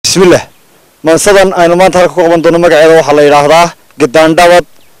بسم الله Maansadan aynu maanta halka ku qaban doono magaceeda waxa la yiraahdaa Gedaan dhabad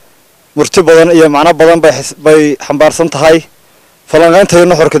murti badan iyo macna badan bay xambaarsan tahay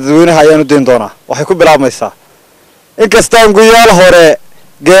falanqaynteena xorka dadweynaha ayaanu deyn doonaa waxay ku bilaabmaysaa inkastaan guyaal hore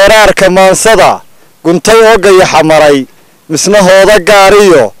geeraarka Maansada guntay oo gayaxa maray misnahooda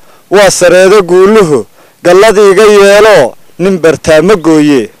gaariyo waa sareedo guuluhu galladiiga yeelo nin bartaama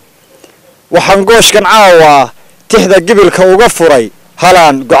gooye waxaan gooshkan caawa tixda gibilka uga furay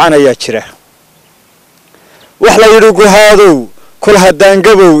halaan go'anaya jira wax la yiri guhaadow kul hadaan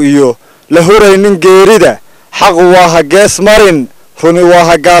gabow iyo la horaynin geerida xaq waa ha gees marin runi waa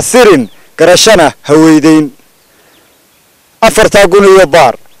ha gaasirin garashana haweydeyn afarta guniyo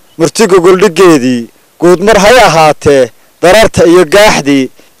baar murtiga goldhigeedii guud mar hay ahaatee dararta iyo gaaxdii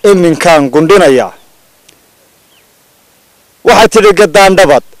iminkaan gundhinaya waxa tiri Gedaan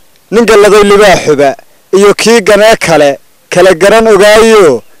dhabad ninka laday libaaxuba iyo kii ganee kala garan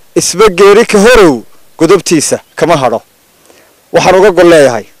ogaayo isba geeri ka horow gudubtiisa kama hadho waxaan uga gol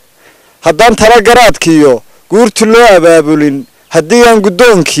leeyahay haddaan tala garaadkiyo guurti loo abaabulin haddii aan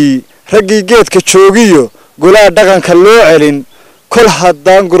guddoonkii raggii geedka joogiyo golaha dhaqanka loo celin kol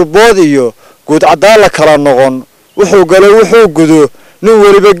haddaan gurbood iyo guud caddaan la kala noqon wuxuu galo wuxuu gudo nin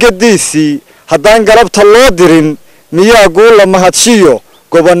weliba gediisii haddaan galabta loo dirin miyaa guula mahadshiyo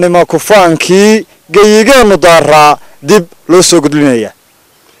gobonnimo kufaankii geyigeenu daaraa dib loo soo gudlinaya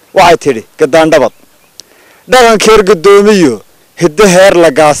waxay tidhi Gedaan dhabad dhaqankeer gudoomiyo hidde heer la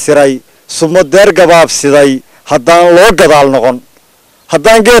gaasiray sumo deer gabaabsiday haddaan loo gadaal noqon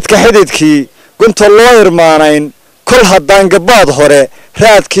haddaan geedka xididkii gunta loo irmaanayn kol haddaan gabaad hore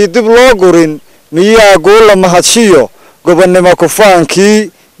raadkii dib loo gurin miyaa guula mahadshiyo gobonnimo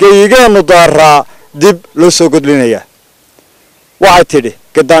kufaankii geyigeenu daaraa dib loo soo gudlinaya waxay tidhi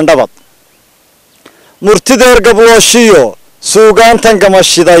Gedaan dhabad murtideer gablooshiyo suugaantan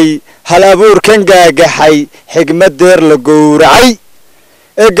gamashiday hal abuurkan gaagaxay xigmadeer la gowracay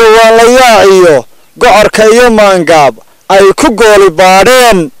ee gawaan la yaaciyo gocorka iyo maangaab ay ku gooli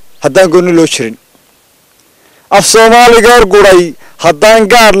baadheen haddaan gooni loo jirin af Soomaaligeer guray haddaan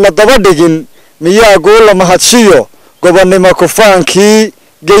gaadh la daba dhigin miyaa guula mahadshiyo gobonnimo kufaankii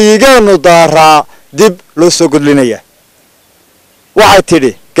geyigeenu daaraa dib loo soo gudlinaya waxay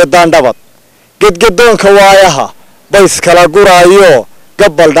tidhi Gedaan dhabad gedgadoonka waayaha bays kala guraayo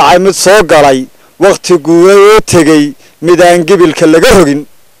gabal dhacay mid soo galay waqti guuray oo tegay midaan gibilka laga rogin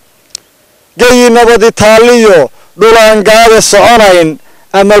geeyi nabadi taaliyo dhulaan gaade soconayn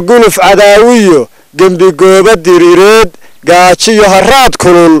ama guluf cadaawiyo gembi gooba diriireed gaajiyo haraad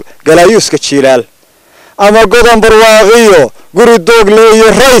kulul galayuuska jiilaal ama godan barwaaqiyo guri doogle iyo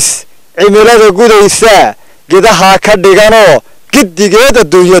rays cimilada gudaysa gidaha ka dhiganoo giddigeed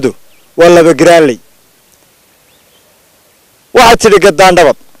adduunyadu waa laba giraanley waxay tidhi Gedaan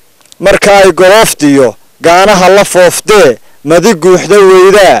dhabad marka ay golooftiyo gaanaha la fooftee madi guuxda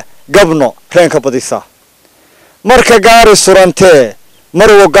weydaa gabno reenka badisaa marka gaari surantee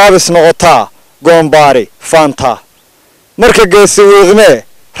marwo gaabis noqotaa goombaari faantaa marka geesi wiiqmee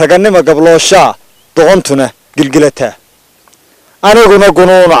ragannimo gablooshaa doqontuna gilgilataa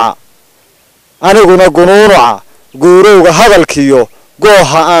aniguna gunuunuca guurowga hadalkiyo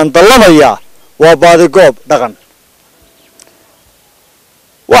gooha aan dallamaya waa baadigoob dhaqan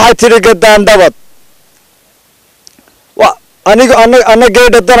waxay tidhi Gedaan dhabad ana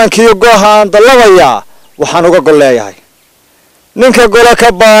geedha darankiyo gooha aan dallamayaa waxaan uga gol leeyahay ninka golo ka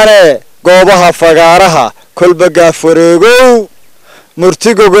baanee goobaha fagaaraha kolba gaaf wareegow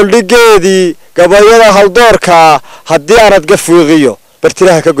murtiga goldhigeedii gabayada haldoorkaa haddii aanad gafiiqiyo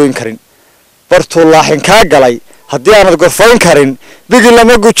bartiraha ka goyn karin bartuu laaxin kaa galay haddii aanad gorfayn karin bigi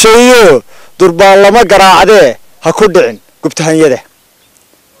lama gujeeyo durbaan lama garaacdee ha ku dhicin gubtahanyada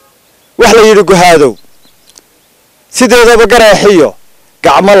wax la yiri guhaadow sideedaba garaaxiyo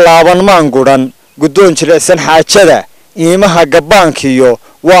gacmo laaban maan gudan guddoon jilicsan xaajada iimaha gabaankiyo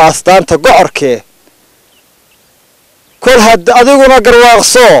waa astaanta gocorkee kol adiguna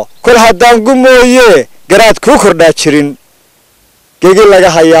garwaaqso kol haddaan gumooye garaad kuu kordhaa jirin gegi laga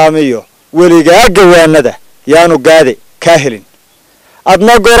hayaamiyo weligaa gawaanada yaanu gaade kaa helin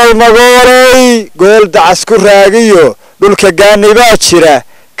adna goray magoolay gool dacas ku raagiyo dhulka gaanibaa jira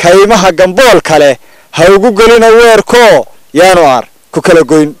kaymaha gambool kale ha ugu gelina weerkoo yaanu aar ku kala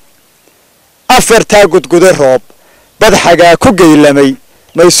goyn afartaa gudguday roob badxagaa ku geylamay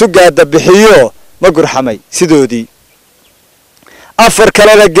ma isu gaada bixiyo ma gurxamay sidoodii afar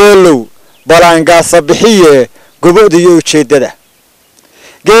kalena geelow balaangaasa bixiye gobodiyo ujeeddada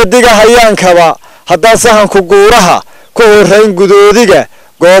geediga hayaankaba haddaan sahanku guuraha ku horrayn gudoodiga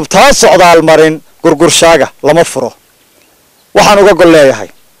goobtaa socdaal marin gurgurshaaga lama furo waxaan uga gol leeyahay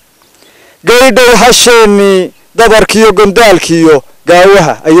gaydhay hasheenii dabarkiiyo gondaalkiiyo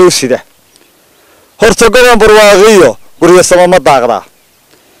gaawaha ayuu sida horta godan barwaaqiyo guryo samama daaqdaa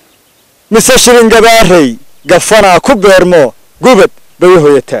mise shilin gabaarey gafanaa ku beermo gubad bay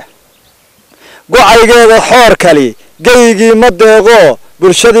hoyataa gocaygeeda xoor kali gaygii ma deeqoo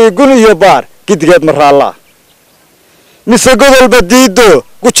bulshadii gun iyo baar gidigeed ma raallaa mise godolba diiddo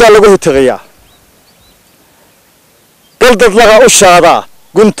gujaa lagu hitiqiyaa galdad laga u shaadaa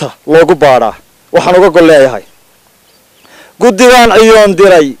gunta loogu baadhaa waxaan uga gol leeyahay guddigaan ciyoon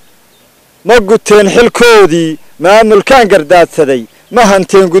diray ma guteen xilkoodii maamulkaan gardaadsaday ma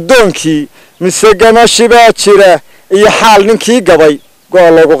hanteen guddoonkii mise gamashi baa jira iyo xaal ninkii gabay go'a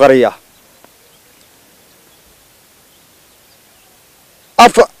loogu qariyaa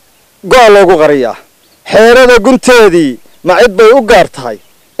go'a loogu qariyaa xeerada gunteedii ma cid bay u gaar tahay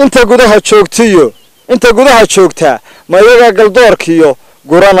inta gudaha joogtaa ma iyagaa galdoorkiiyo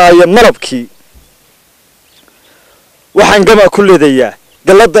guranaayo malabkii waxaan gama ku leedayaa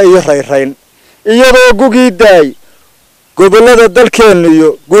galladda iyo rayrayn iyadoo gugii daay gobollada dalkeenniyo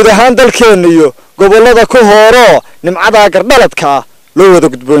guud ahaan dalkeenniyo gobollada ku hooroo nimcadaa gardhaladkaa loo wada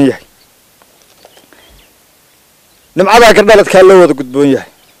gudboon yahay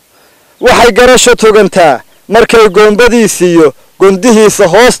waxay garasho togantaa markay goombadiisiiyo gondihiisa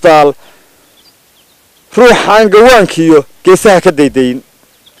hoostaal ruuxaan gawaankiiyo geesaha ka daydayn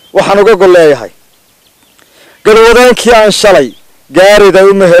waxaan uga gol leeyahay galwadaankii aan shalay gaarida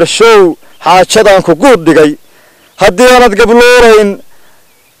u mehershow xaajadaan ku guud dhigay haddii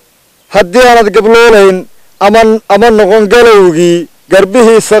aanad gabloolayn ama noqon galowgii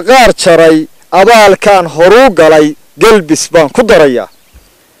garbihiisa qaar jaray abaalkaan horuu galay gelbis baan ku darayaa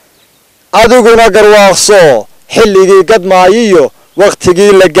adiguna garwaaqsoo xilligii gadmaayiyo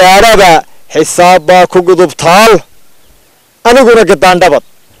wakhtigii la gaadhaba xisaab baa ku gudubtaal aniguna gedaan dhabad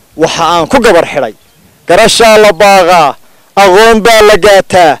waxa aan ku gabar xidhay garashaa la baaqaa aqoon baa la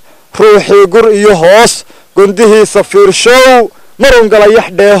gaataa ruuxii gur iyo hoos gundihiisa fiirshow marun galayax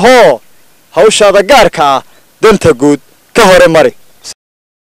dheehoo hawshaada gaarka ah danta guud ka hore mari